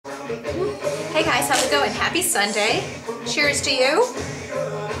Hey guys, how's it going? Happy Sunday. Cheers to you.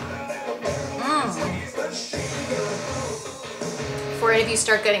 Before any of you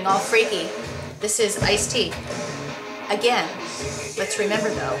start getting all freaky, this is iced tea. Again, let's remember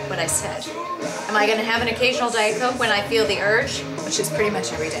though what I said. Am I gonna have an occasional Diet Coke when I feel the urge? Which is pretty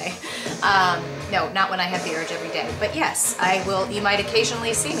much every day. No, not when I have the urge every day. But yes, I will. You might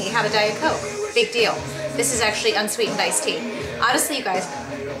occasionally see me have a Diet Coke. Big deal. This is actually unsweetened iced tea. Honestly, you guys,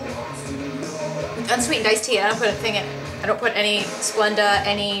 unsweetened iced tea, I don't put a thing in it. I don't put any Splenda,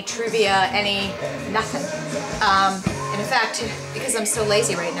 any Truvia, any nothing. And in fact, because I'm so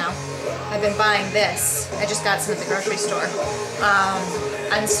lazy right now, I've been buying this. I just got some at the grocery store.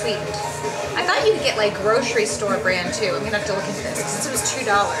 Unsweetened. I thought you could get like grocery store brand too. I'm gonna have to look into this since it was $2.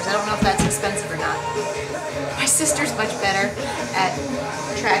 I don't know if that's expensive or not. My sister's much better at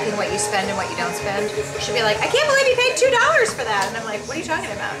tracking what you spend and what you don't spend. She'll be like, I can't believe you paid $2 for that. And I'm like, what are you talking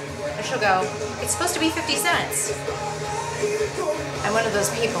about? And she'll go, it's supposed to be 50 cents. I'm one of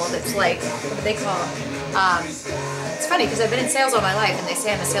those people that's like, what do they call it? It's funny because I've been in sales all my life and they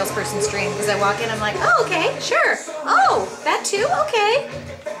say I'm a salesperson's dream because I walk in, I'm like, oh, okay, sure. Oh, that too? Okay.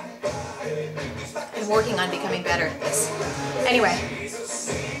 I'm working on becoming better at this. Anyway,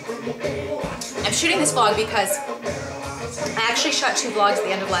 I'm shooting this vlog because I actually shot 2 vlogs at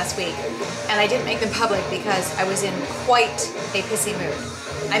the end of last week and I didn't make them public because I was in quite a pissy mood.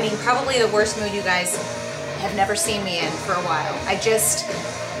 I mean, probably the worst mood you guys have never seen me in for a while. I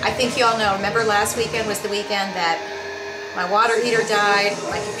think you all know, remember last weekend was the weekend that my water heater died,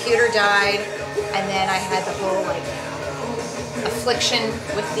 my computer died, and then I had the whole like affliction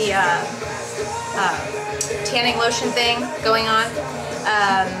with the tanning lotion thing going on.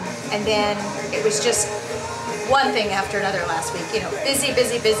 And then it was just one thing after another last week, you know, busy,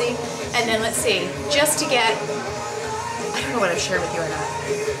 busy, busy. And then let's see, just to get, I don't know what I've shared with you or not,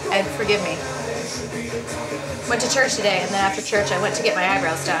 and forgive me. Went to church today, and then after church I went to get my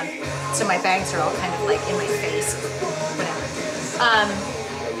eyebrows done. So my bangs are all kind of like in my face,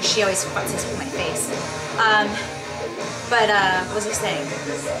 whatever. She always fucks with my face. What was I saying?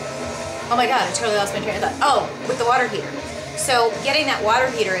 Oh my God, I totally lost my train of thought. Oh, with the water heater. So getting that water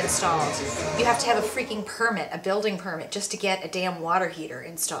heater installed, you have to have a freaking permit, a building permit, just to get a damn water heater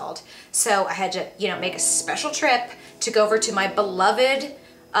installed. So I had to, you know, make a special trip to go over to my beloved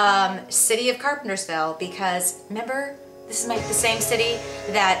city of Carpentersville because remember, this is the same city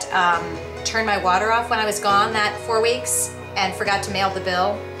that turned my water off when I was gone that 4 weeks and forgot to mail the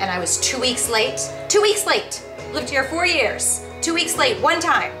bill, and I was 2 weeks late. 2 weeks late! Lived here 4 years. 2 weeks late, one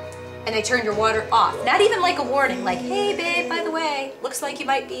time. And they turned your water off. Not even like a warning, like, hey babe, by the way, looks like you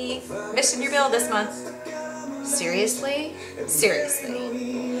might be missing your bill this month. Seriously?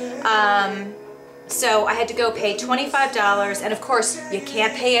 Seriously. So I had to go pay $25, and of course, you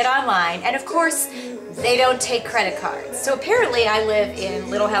can't pay it online, and of course, they don't take credit cards. So apparently I live in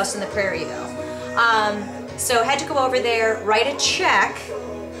Little House in the Prairie though. So I had to go over there, write a check,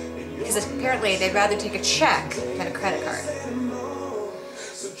 because apparently they'd rather take a check than a credit card.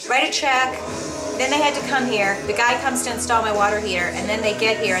 Write a check, then they had to come here, the guy comes to install my water heater, and then they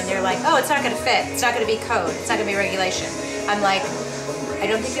get here and they're like, oh, it's not gonna fit, it's not gonna be code, it's not gonna be regulation. I'm like, I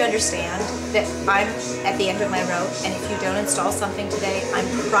don't think you understand that I'm at the end of my rope, and if you don't install something today, I'm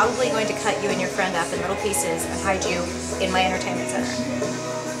probably going to cut you and your friend up in little pieces and hide you in my entertainment center.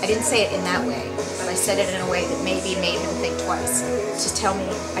 I didn't say it in that way, but I said it in a way that maybe made him think twice to tell me,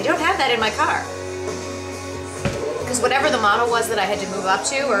 I don't have that in my car. Because whatever the model was that I had to move up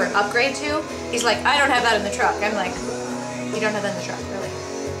to or upgrade to, he's like, I don't have that in the truck. I'm like, you don't have that in the truck, really?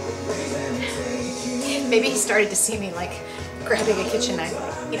 Maybe he started to see me like grabbing a kitchen knife.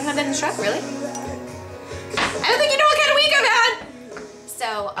 Like, you don't have that in the truck, really? I don't think you know what kind of week I've had!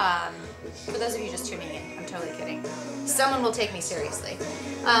 So, for those of you just tuning in, I'm totally kidding. Someone will take me seriously.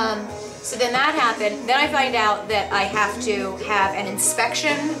 So then that happened. Then I find out that I have to have an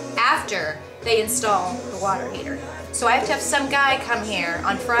inspection after they install the water heater. So I have to have some guy come here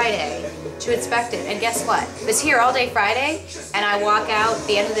on Friday to inspect it. And guess what? I was here all day Friday, and I walk out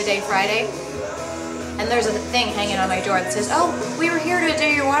the end of the day Friday, and there's a thing hanging on my door that says, oh, we were here to do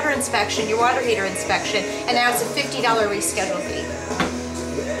your water inspection, your water heater inspection, and now it's a $50 reschedule fee.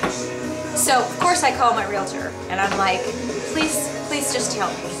 So, of course, I call my realtor, and I'm like, please just tell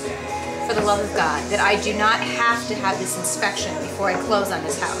me, for the love of God, that I do not have to have this inspection before I close on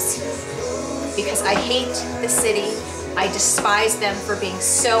this house. Because I hate the city. I despise them for being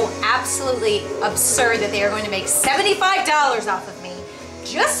so absolutely absurd that they are going to make $75 off of me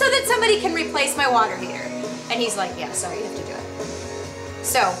just so that somebody can replace my water heater. And he's like, yeah, sorry, you have to do it.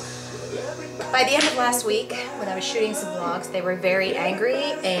 So By the end of last week, when I was shooting some vlogs, they were very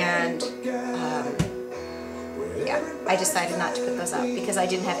angry, and yeah, I decided not to put those up because I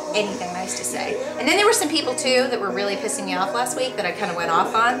didn't have anything nice to say. And then there were some people too that were really pissing me off last week that I kind of went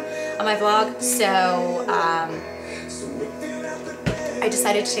off on my vlog. So I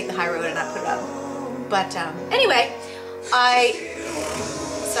decided to take the high road and not put it up. But anyway,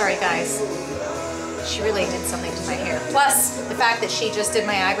 sorry guys, she really did something to my hair. Plus the fact that she just did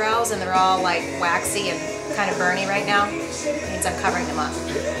my eyebrows and they're all like waxy and kind of burny right now means I'm covering them up.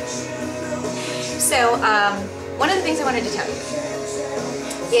 So one of the things I wanted to tell you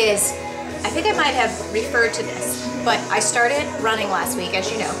is, I think I might have referred to this, but I started running last week,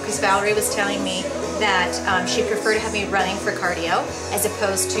 as you know, because Valerie was telling me that she'd prefer to have me running for cardio as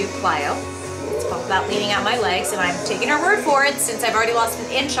opposed to plyo. It's all about leaning out my legs, and I'm taking her word for it since I've already lost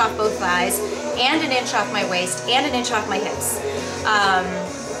an inch off both thighs, and an inch off my waist, and an inch off my hips.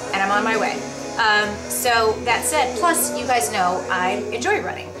 And I'm on my way. So that said, plus you guys know I enjoy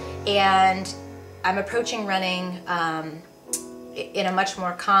running, and I'm approaching running in a much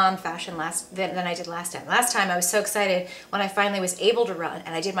more calm fashion than I did last time. Last time I was so excited when I finally was able to run,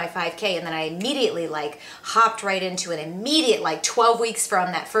 and I did my 5K, and then I immediately like hopped right into an immediate, like 12 weeks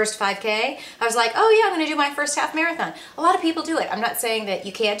from that first 5K, I was like, oh yeah, I'm gonna do my first half marathon. A lot of people do it. I'm not saying that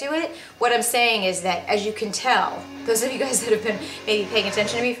you can't do it. What I'm saying is that, as you can tell, those of you guys that have been maybe paying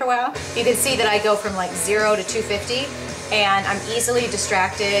attention to me for a while, you can see that I go from like 0 to 250, and I'm easily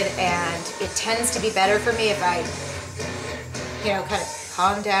distracted, and it tends to be better for me if I, you know, kind of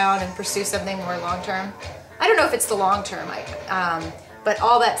calm down and pursue something more long-term. I don't know if it's the long-term, but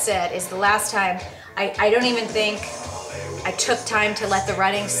all that said is the last time, I don't even think I took time to let the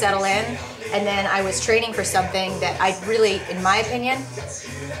running settle in, and then I was training for something that I really, in my opinion,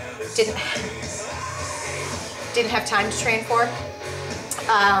 didn't have time to train for,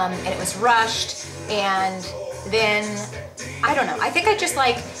 and it was rushed, and then, I don't know, I think I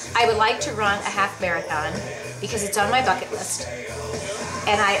would like to run a half marathon because it's on my bucket list,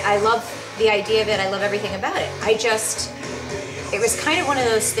 and I love the idea of it, I love everything about it. It was kind of one of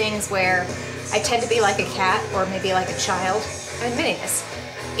those things where I tend to be like a cat, or maybe like a child. I'm admitting this.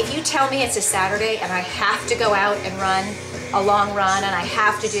 If you tell me it's a Saturday and I have to go out and run a long run, and I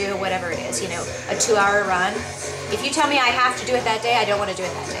have to do whatever it is, you know, a 2-hour run, if you tell me I have to do it that day, I don't want to do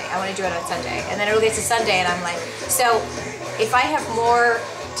it that day. I want to do it on Sunday. And then it'll get to Sunday and I'm like, so if I have more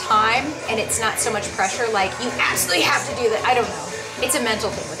time and it's not so much pressure, like you absolutely have to do that, I don't know. It's a mental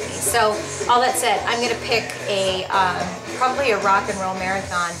thing with me. So all that said, I'm going to pick probably a rock and roll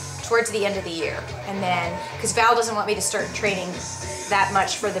marathon towards the end of the year. And then, because Val doesn't want me to start training that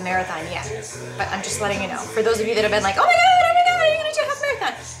much for the marathon yet. But I'm just letting you know. For those of you that have been like, oh my God, are you going to do a half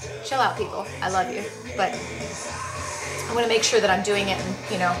marathon? Chill out, people. I love you. But I want to make sure that I'm doing it and,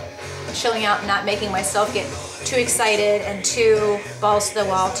 you know, chilling out and not making myself get too excited and too balls to the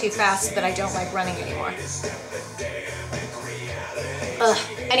wall too fast so that I don't like running anymore.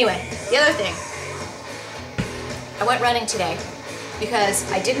 Anyway, the other thing, I went running today because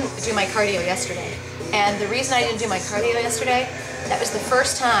I didn't do my cardio yesterday. And the reason I didn't do my cardio yesterday, that was the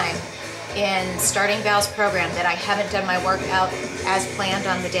first time in starting Val's program that I haven't done my workout as planned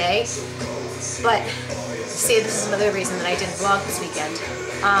on the day. But see, this is another reason that I didn't vlog this weekend.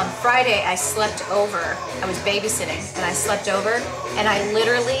 Friday I slept over. I was babysitting and I slept over, and I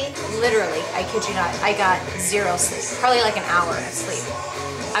literally, I kid you not, I got 0 sleep. Probably like an hour of sleep.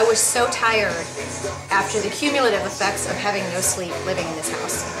 I was so tired after the cumulative effects of having no sleep living in this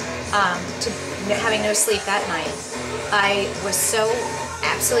house. Having no sleep that night, I was so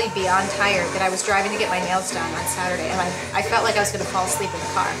absolutely beyond tired that I was driving to get my nails done on Saturday, and I felt like I was going to fall asleep in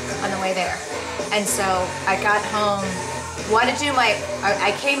the car on the way there. And so I got home,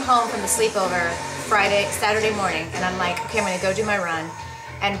 I came home from the sleepover Saturday morning, and I'm like, okay, I'm going to go do my run.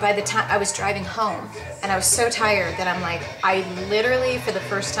 And by the time I was driving home, and I was so tired that I'm like, I literally, for the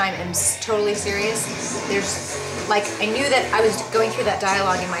first time, am totally serious. I knew that I was going through that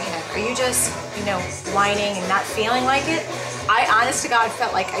dialogue in my head. Are you just, you know, whining and not feeling like it? I, honest to God,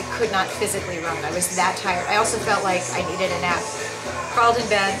 felt like I could not physically run. I was that tired. I also felt like I needed a nap. Crawled in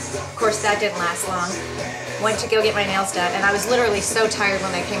bed. Of course, that didn't last long. Went to go get my nails done, and I was literally so tired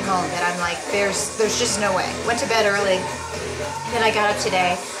when I came home that I'm like, there's just no way. Went to bed early. Then I got up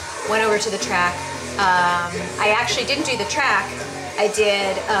today, went over to the track. I actually didn't do the track. I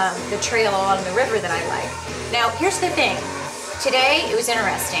did the trail along the river that I like. Now, here's the thing. Today, it was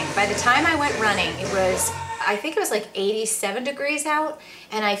interesting. By the time I went running, I think it was like 87 degrees out,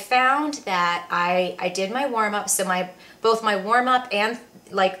 and I found that I did my warm-up, so both my warm-up and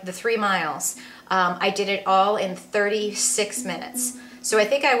like the 3 miles, I did it all in 36 minutes. So I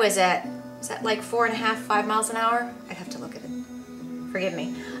think I was at is that like 4.5, 5 miles an hour? I'd have to look at it. Forgive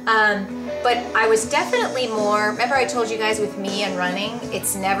me. But I was definitely more, remember I told you guys with me and running,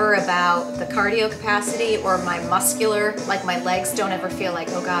 it's never about the cardio capacity or my muscular, like my legs don't ever feel like,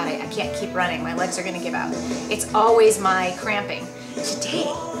 oh God, I can't keep running. My legs are gonna give out. It's always my cramping. Today,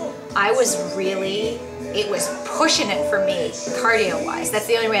 I was really, it was pushing it for me, cardio-wise. That's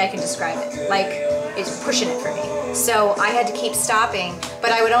the only way I can describe it. Like, it's pushing it for me. So I had to keep stopping,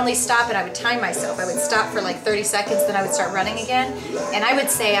 but I would only stop and I would time myself. I would stop for like 30 seconds, then I would start running again. And I would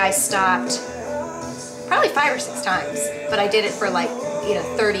say I stopped probably 5 or 6 times, but I did it for like,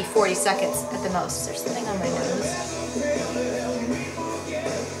 30, 40 seconds at the most. Is there something on my nose?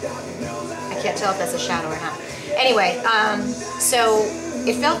 I can't tell if that's a shadow or not. Anyway, so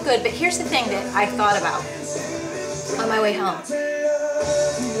it felt good, but here's the thing that I thought about on my way home.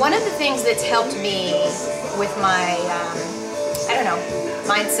 One of the things that's helped me with my,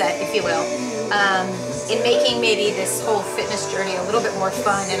 mindset, if you will, in making maybe this whole fitness journey a little bit more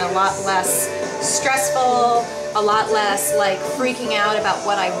fun and a lot less stressful, a lot less like freaking out about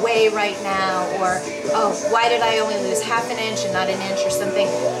what I weigh right now, or, oh, why did I only lose half an inch and not an inch or something,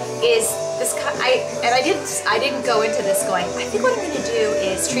 is this, I didn't go into this going, I think what I'm going to do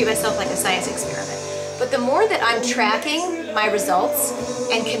is treat myself like a science experiment. But the more that I'm tracking my results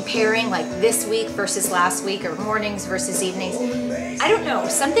and comparing like this week versus last week or mornings versus evenings, I don't know,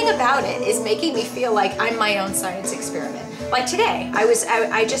 something about it is making me feel like I'm my own science experiment. Like today,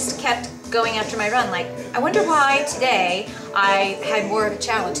 I just kept going after my run, like, I wonder why today I had more of a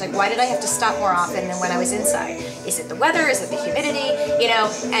challenge. Like, why did I have to stop more often than when I was inside? Is it the weather? Is it the humidity?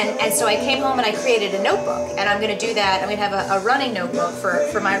 And so I came home and I created a notebook, and I'm gonna do that. I'm gonna have a running notebook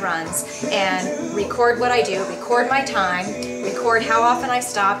for my runs and record what I do, record my time, record how often I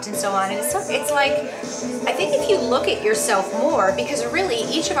stopped and so on. And it's like, I think if you look at yourself more, because really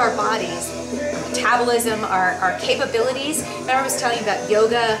each of our bodies, metabolism, our capabilities, remember I was telling you about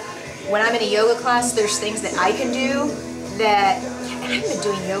yoga. When I'm in a yoga class, there's things that I can do that, and I haven't been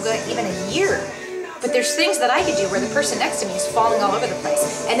doing yoga even a year, but there's things that I can do where the person next to me is falling all over the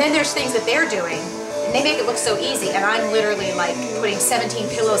place. And then there's things that they're doing, and they make it look so easy, and I'm literally like putting 17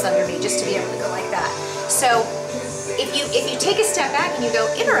 pillows under me just to be able to go like that. So if you take a step back and you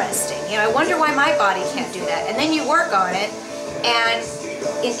go, interesting, I wonder why my body can't do that, and then you work on it, and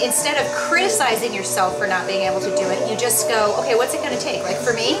instead of criticizing yourself for not being able to do it, you just go, okay, what's it going to take? Like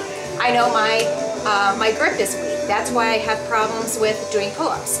for me, I know my grip is weak. That's why I have problems with doing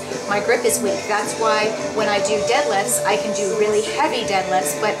pull-ups. My grip is weak. That's why when I do deadlifts, I can do really heavy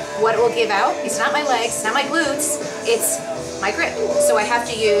deadlifts, but what will give out, it's not my legs, it's not my glutes, it's my grip. So I have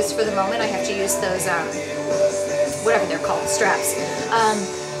to use, for the moment, I have to use those, whatever they're called, straps.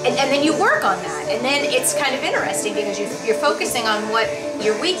 And then you work on that, and then it's kind of interesting because you're focusing on what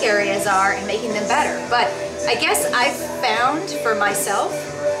your weak areas are and making them better. But I guess I've found for myself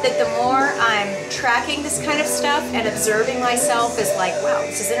that the more I'm tracking this kind of stuff and observing myself as like, wow,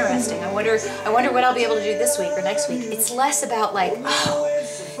 this is interesting. I wonder what I'll be able to do this week or next week. It's less about like, oh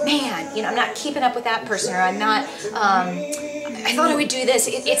man, I'm not keeping up with that person, or I'm not, I thought I would do this.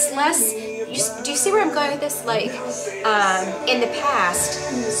 It's less, do you see where I'm going with this? Like, in the past,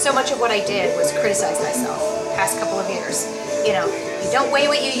 so much of what I did was criticize myself past couple of years. You don't weigh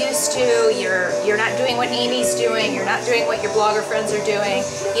what you used to, you're not doing what Amy's doing, you're not doing what your blogger friends are doing,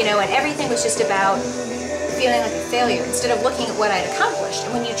 and everything was just about feeling like a failure instead of looking at what I'd accomplished.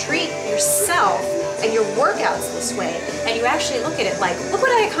 And when you treat yourself and your workouts this way, and you actually look at it like, look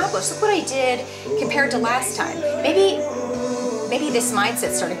what I accomplished, look what I did compared to last time. Maybe this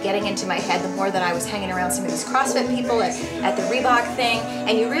mindset started getting into my head the more that I was hanging around some of these CrossFit people at the Reebok thing,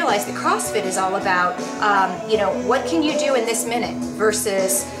 and you realize that CrossFit is all about, what can you do in this minute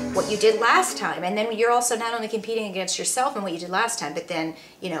versus what you did last time. And then you're also not only competing against yourself and what you did last time, but then,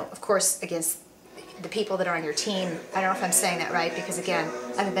 of course, against the people that are on your team. I don't know if I'm saying that right, because again,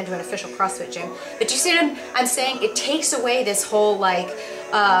 I haven't been to an official CrossFit gym. But you see what I'm saying? It takes away this whole like,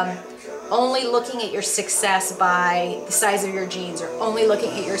 only looking at your success by the size of your jeans, or only looking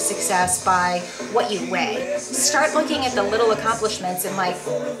at your success by what you weigh. Start looking at the little accomplishments, and like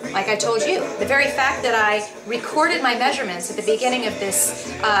I told you, the very fact that I recorded my measurements at the beginning of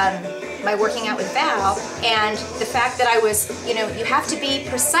this, my working out with Val, and the fact that I was, you have to be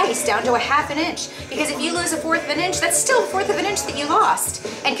precise down to a half an inch, because if you lose a fourth of an inch, that's still a fourth of an inch that you lost.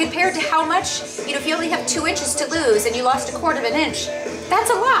 And compared to how much, if you only have 2 inches to lose and you lost a quarter of an inch, that's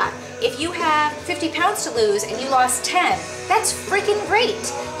a lot. If you have 50 pounds to lose and you lost 10, that's freaking great.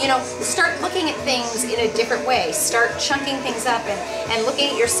 Start looking at things in a different way. Start chunking things up and looking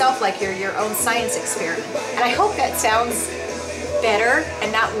at yourself like you're your own science experiment. And I hope that sounds better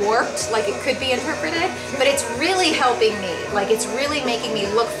and not warped like it could be interpreted, but it's really helping me. Like, it's really making me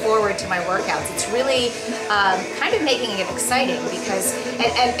look forward to my workouts. It's really kind of making it exciting because,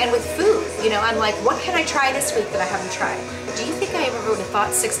 and with food, you know, I'm like, what can I try this week that I haven't tried? Do you think I ever would have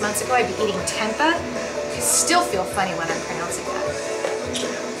thought 6 months ago I'd be eating tempeh? I still feel funny when I'm pronouncing that.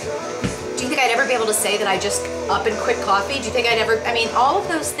 Do you think I'd ever be able to say that I just up and quit coffee? Do you think I'd ever, I mean, all of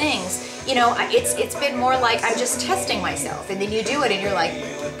those things, you know, it's been more like I'm just testing myself, and then you do it and you're like,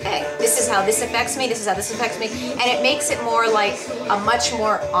 okay, this is how this affects me, this is how this affects me, and it makes it more like a much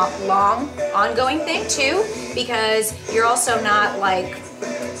more long, ongoing thing too, because you're also not like,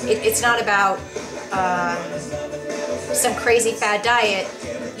 it's not about some crazy fad diet.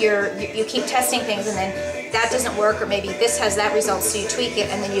 You keep testing things, and then that doesn't work, or maybe this has that result, so you tweak it,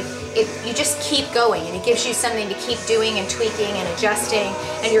 and then you just keep going, and it gives you something to keep doing and tweaking and adjusting,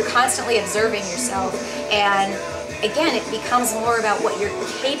 and you're constantly observing yourself. And again, it becomes more about what you're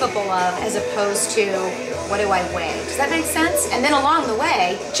capable of as opposed to what do I weigh. Does that make sense? And then along the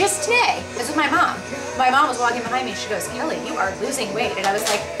way, just today, I was with my mom. My mom was walking behind me and she goes, Kelly, you are losing weight. And I was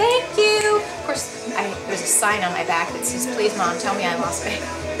like, thank you. Of course, there's a sign on my back that says, please mom, tell me I lost weight.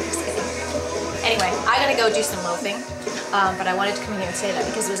 Just kidding. Anyway, I gotta go do some loafing. But I wanted to come here and say that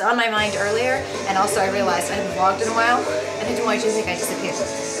because it was on my mind earlier, and also I realized I hadn't vlogged in a while, and I didn't want you to think I disappeared.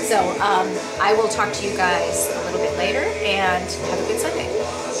 So I will talk to you guys a little bit later, and have a good Sunday.